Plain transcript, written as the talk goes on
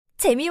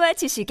재미와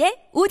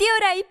지식의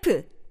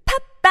오디오라이프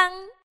팝빵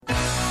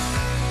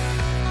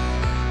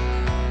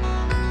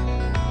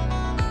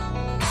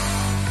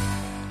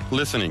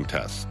Listening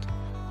test.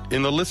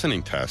 In the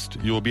listening test,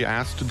 you will be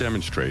asked to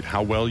demonstrate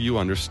how well you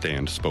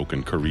understand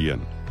spoken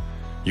Korean.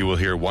 You will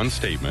hear one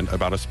statement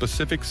about a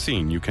specific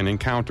scene you can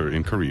encounter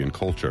in Korean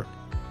culture.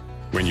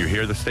 When you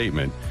hear the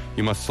statement,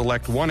 you must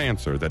select one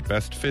answer that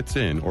best fits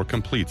in or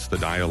completes the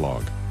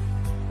dialogue.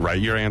 Write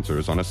your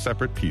answers on a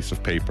separate piece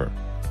of paper.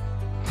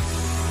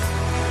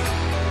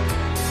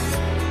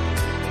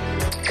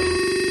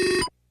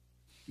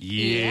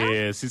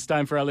 Yes, it's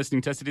time for our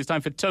listening test. It is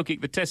time for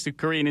TOKIC, the test of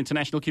Korean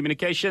international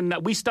communication.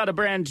 We start a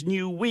brand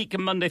new week,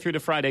 Monday through to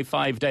Friday,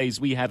 5 days.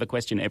 We have a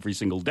question every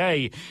single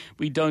day.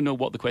 We don't know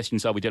what the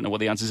questions are. We don't know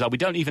what the answers are. We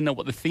don't even know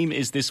what the theme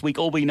is this week.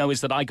 All we know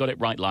is that I got it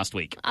right last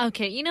week.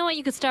 Okay, you know what?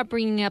 You could start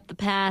bringing up the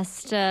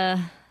past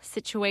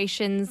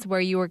situations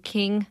where you were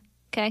king.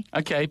 Okay?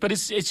 Okay, but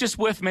it's just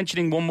worth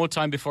mentioning one more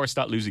time before I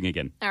start losing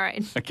again. All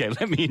right. Okay,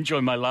 let me enjoy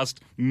my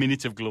last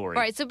minute of glory.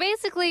 All right, so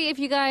basically, if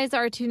you guys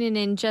are tuning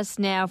in just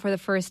now for the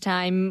first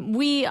time,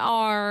 we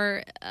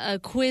are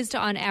quizzed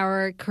on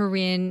our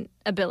Korean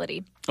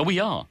ability. Oh, we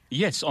are.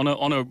 Yes, on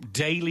a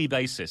daily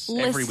basis,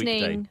 every weekday.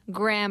 Listening,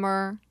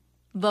 grammar,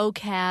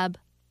 vocab,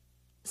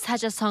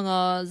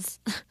 사자성어s,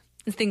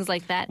 things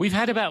like that. We've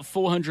had about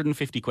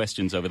 450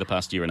 questions over the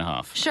past year and a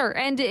half. Sure,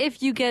 and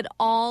if you get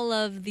all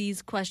of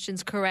these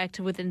questions correct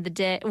within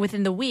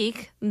the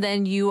week,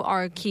 then you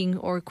are king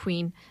or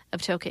queen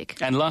of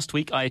TOKIC. And last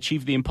week, I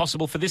achieved the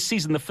impossible for this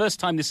season, the first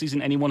time this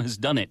season anyone has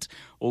done it.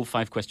 All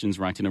 5 questions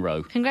right in a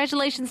row.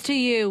 Congratulations to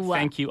you.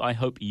 Thank you. I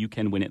hope you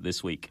can win it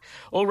this week.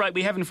 All right,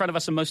 we have in front of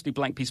us a mostly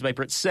blank piece of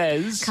paper. It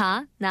says...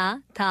 가,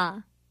 나,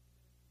 다.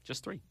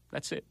 Just 3.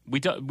 That's it. We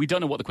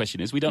don't know what the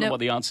question is. We don't know what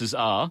the answers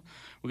are.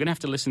 We're going to have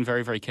to listen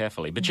very, very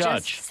carefully. But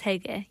Judge, Just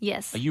 3개.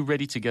 Yes. Are you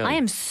ready to go? I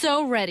am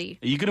so ready.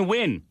 Are you going to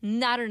win?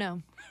 I don't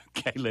know.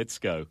 Okay, let's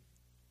go.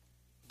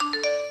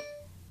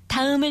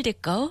 다음을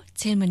듣고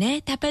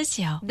질문에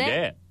답하시오. 네.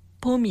 Yeah.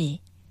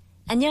 봄이.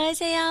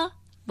 안녕하세요.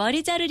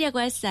 머리 자르려고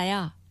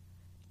왔어요.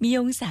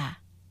 미용사.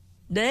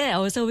 네,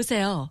 어서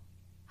오세요.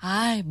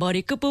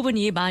 머리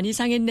끝부분이 많이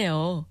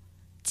상했네요.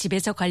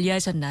 집에서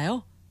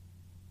관리하셨나요?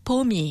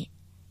 봄이.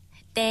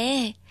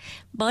 네,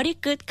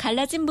 머리끝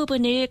갈라진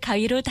부분을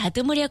가위로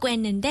다듬으려고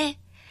했는데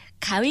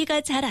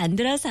가위가 잘 안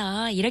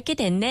들어서 이렇게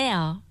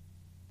됐네요.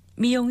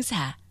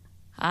 미용사.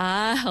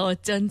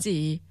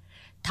 어쩐지.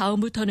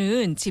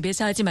 다음부터는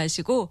집에서 하지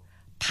마시고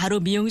바로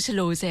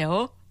미용실로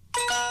오세요.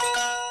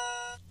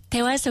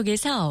 대화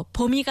속에서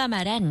봄이가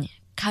말한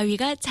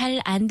가위가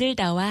잘 안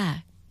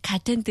들다와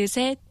같은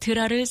뜻의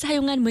들어를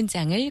사용한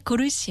문장을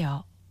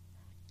고르시오.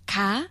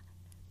 가,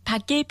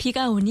 밖에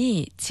비가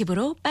오니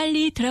집으로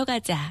빨리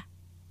들어가자.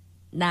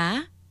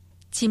 나,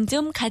 짐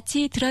좀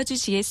같이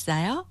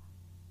들어주시겠어요?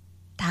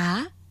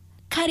 다,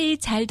 칼이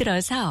잘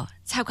들어서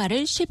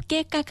사과를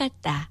쉽게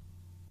깎았다.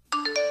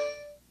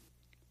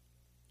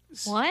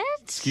 What?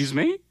 Excuse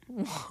me?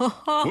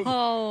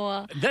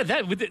 Oh.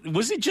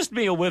 Was it just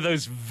me or were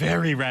those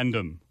very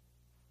random?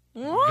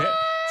 What?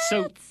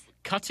 So,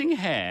 cutting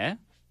hair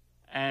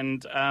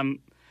and,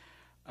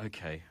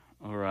 okay,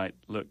 all right,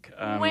 look.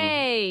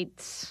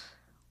 Wait.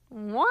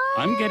 What?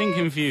 I'm getting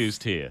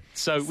confused here.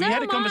 So we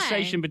had a am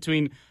conversation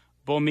between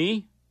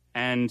Bomi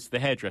and the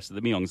hairdresser, the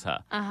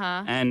Myeongsa.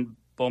 Uh-huh. And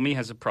Bomi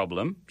has a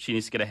problem. She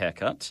needs to get a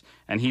haircut.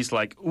 And he's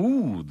like,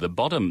 ooh, the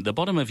bottom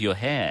of your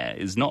hair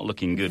is not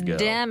looking good, girl.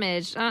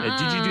 Damaged.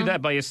 Did you do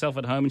that by yourself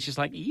at home? And she's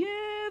like,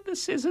 yeah, the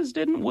scissors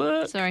didn't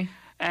work. Sorry.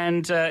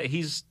 And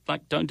he's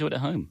like, don't do it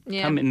at home.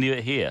 Yeah. Come and do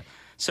it here.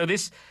 So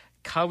this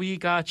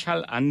가위가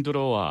잘 안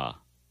들어와.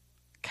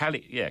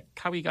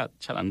 가위가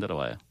잘 안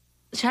들어와요.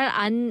 잘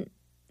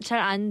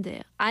안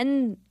돼요.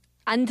 안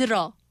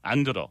들어.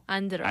 안 들어.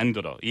 안 들어. 안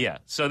들어. Yeah.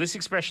 So this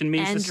expression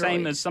means the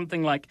same Android. as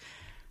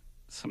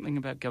something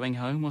about going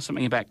home or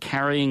something about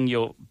carrying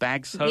your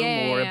bags home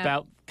or Yeah.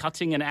 about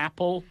cutting an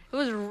apple. It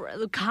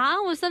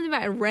was something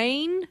about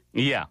rain.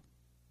 Yeah.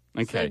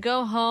 Okay. So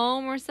go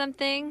home or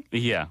something.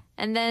 Yeah.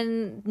 And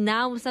then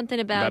now was something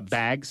about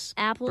bags.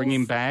 apples?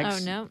 Bringing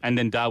bags. Oh, no. And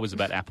then da was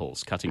about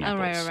apples, cutting apples.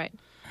 All right.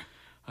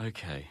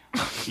 Okay.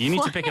 You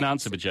need to pick an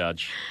answer,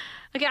 Bajaj.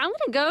 Okay, I'm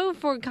going to go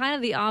for kind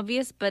of the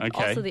obvious, but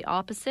Okay. also the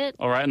opposite.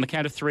 All right, on the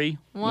count of 3.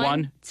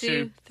 1,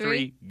 2,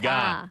 3,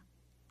 ga.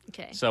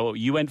 Okay. So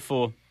you went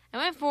for... I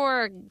went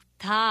for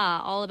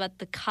다, all about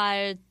the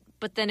칼,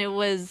 but then it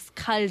was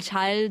칼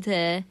잘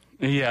돼.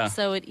 Yeah.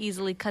 So it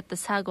easily cut the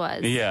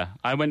사과s. Yeah.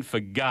 I went for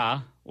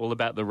ga, all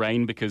about the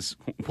rain, because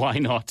why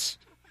not?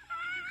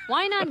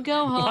 Why not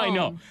go home? Why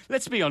not?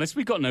 Let's be honest,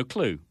 we've got no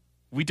clue.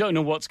 We don't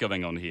know what's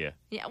going on here.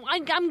 Yeah,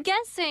 I'm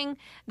guessing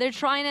they're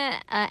trying to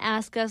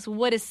ask us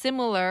what is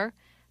similar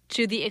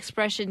to the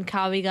expression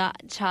가위가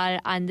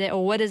잘 안 돼,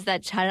 or what is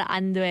that 잘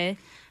안 돼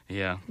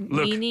Yeah.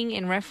 Look, meaning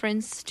in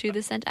reference to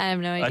the sentence? I have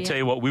no idea. I tell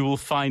you what, we will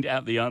find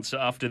out the answer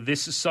after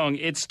this song.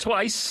 It's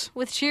Twice.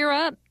 With Cheer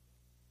Up.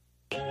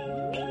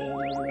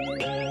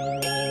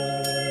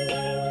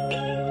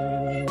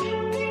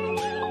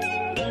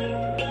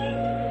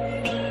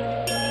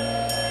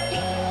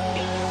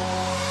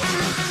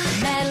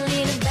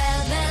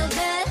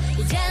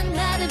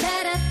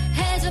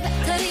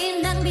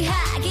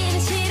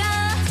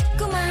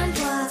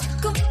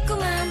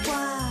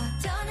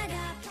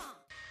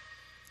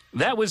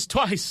 That was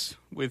twice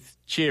with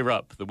cheer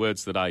up, the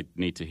words that I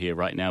need to hear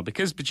right now.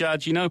 Because,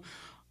 Bajaj, you know,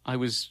 I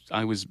was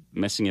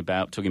messing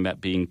about, talking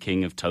about being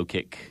king of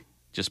TOKIC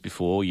just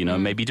before, you know,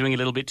 maybe doing a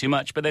little bit too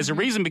much. But there's a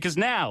reason, because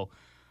now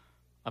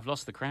I've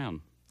lost the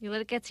crown. You let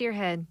it get to your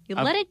head.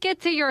 Let it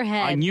get to your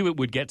head. I knew it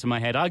would get to my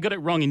head. I got it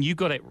wrong and you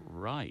got it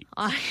right.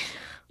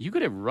 You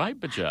got it right,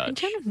 Bajaj. I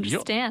don't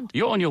understand.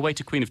 You're on your way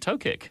to Queen of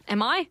TOKIC.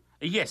 Am I?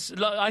 Yes.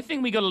 I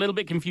think we got a little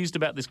bit confused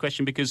about this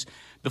question because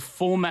the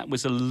format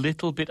was a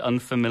little bit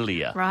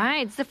unfamiliar.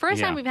 Right. It's the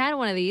first time we've had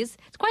one of these.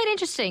 It's quite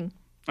interesting.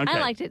 Okay. I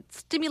liked it.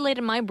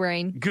 Stimulated my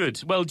brain.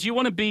 Good. Well, do you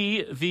want to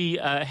be the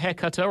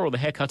haircutter or the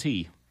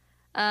haircuttee?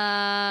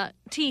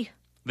 T.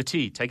 The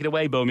T. Take it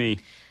away, Bomi.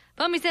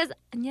 Bomi says,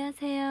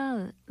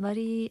 안녕하세요.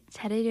 머리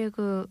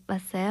자르려고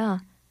왔어요.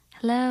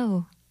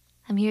 Hello.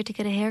 I'm here to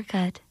get a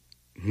haircut.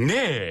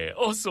 네,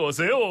 어서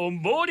오세요.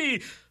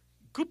 머리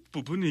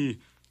끝부분이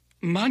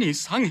많이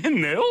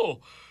상했네요.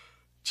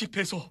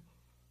 집에서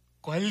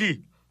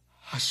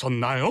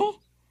관리하셨나요?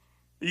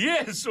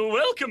 Yes,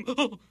 welcome.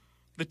 Oh,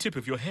 the tip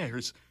of your hair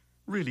is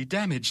really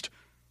damaged.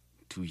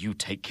 Do you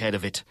take care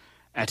of it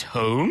at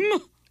home?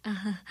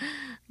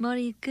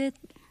 머리 끝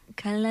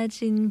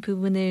갈라진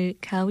부분을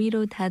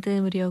가위로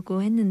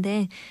다듬으려고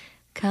했는데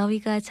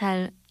가위가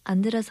잘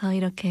안 들어서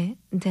이렇게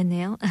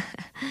됐네요.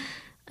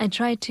 I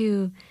tried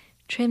to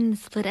trim the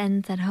split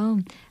ends at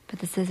home, but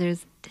the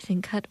scissors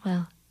didn't cut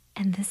well,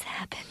 and this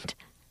happened.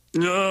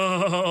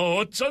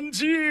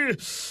 어쩐지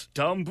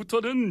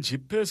다음부터는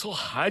집에서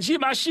하지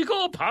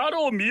마시고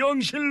바로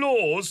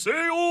미용실로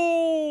오세요.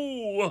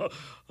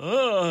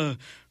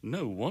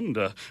 No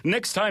wonder.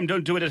 Next time,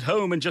 don't do it at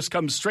home and just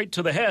come straight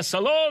to the hair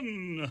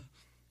salon.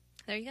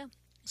 There you go.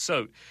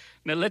 So,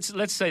 now let's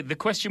say the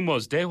question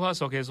was 대화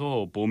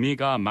속에서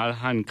보미가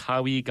말한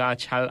가위가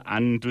잘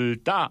안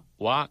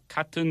들다와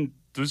같은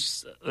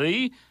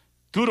뜻의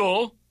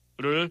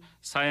들어를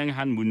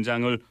사용한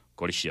문장을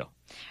고르시오.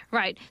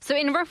 Right. So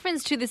in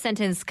reference to the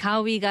sentence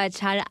가위가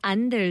잘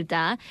안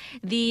들다,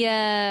 the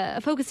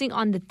focusing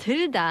on the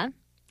들다,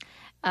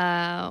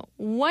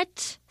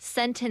 what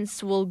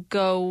sentence will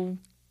go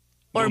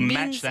or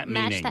match that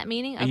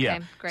meaning? Okay, yeah.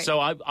 great. So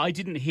I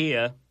didn't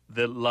hear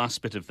the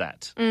last bit of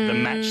that, the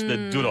match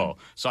the 들어.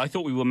 So I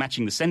thought we were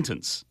matching the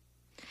sentence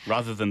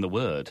rather than the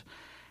word.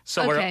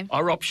 So okay.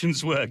 our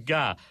options were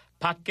가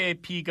밖에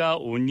비가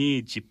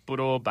오니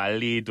집으로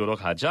빨리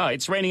들어가자.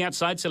 It's raining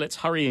outside, so let's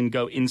hurry and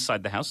go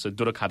inside the house. So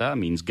들어가다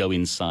means go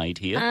inside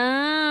here.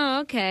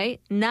 Okay.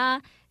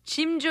 나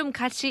짐 좀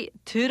같이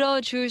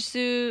들어줄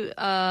수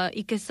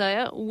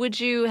있겠어요? Would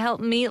you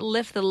help me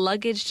lift the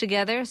luggage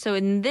together? So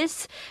in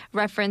this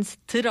reference,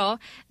 들어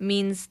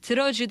means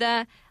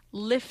들어주다,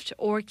 lift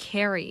or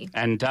carry.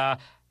 And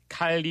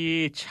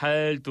칼이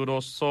잘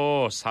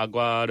들어서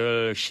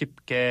사과를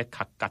쉽게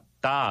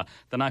깎았다.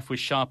 The knife was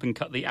sharp and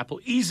cut the apple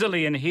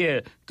easily. And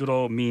here,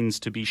 들어 means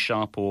to be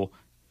sharp or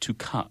to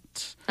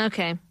cut.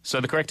 Okay. So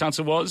the correct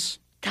answer was?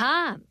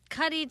 다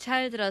칼이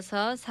잘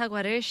들어서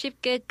사과를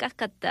쉽게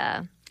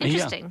깎았다.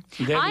 Interesting.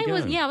 Yeah, there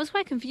we go. I was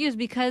quite confused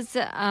because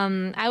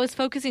I was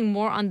focusing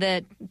more on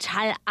the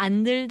잘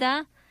안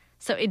들다.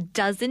 So it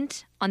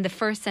doesn't on the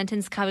first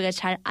sentence 가위가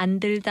잘 안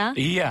들다.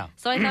 Yeah.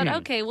 So I thought,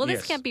 okay, well,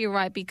 this Yes. can't be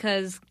right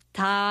because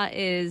다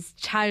is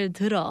잘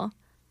들어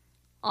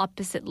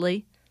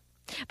oppositely.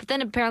 But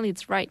then apparently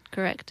it's right,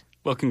 correct?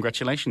 Well,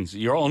 congratulations.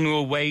 You're on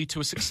your way to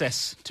a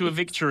success, to a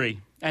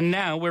victory. And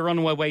now we're on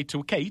our way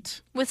to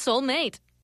Kate. With soulmate.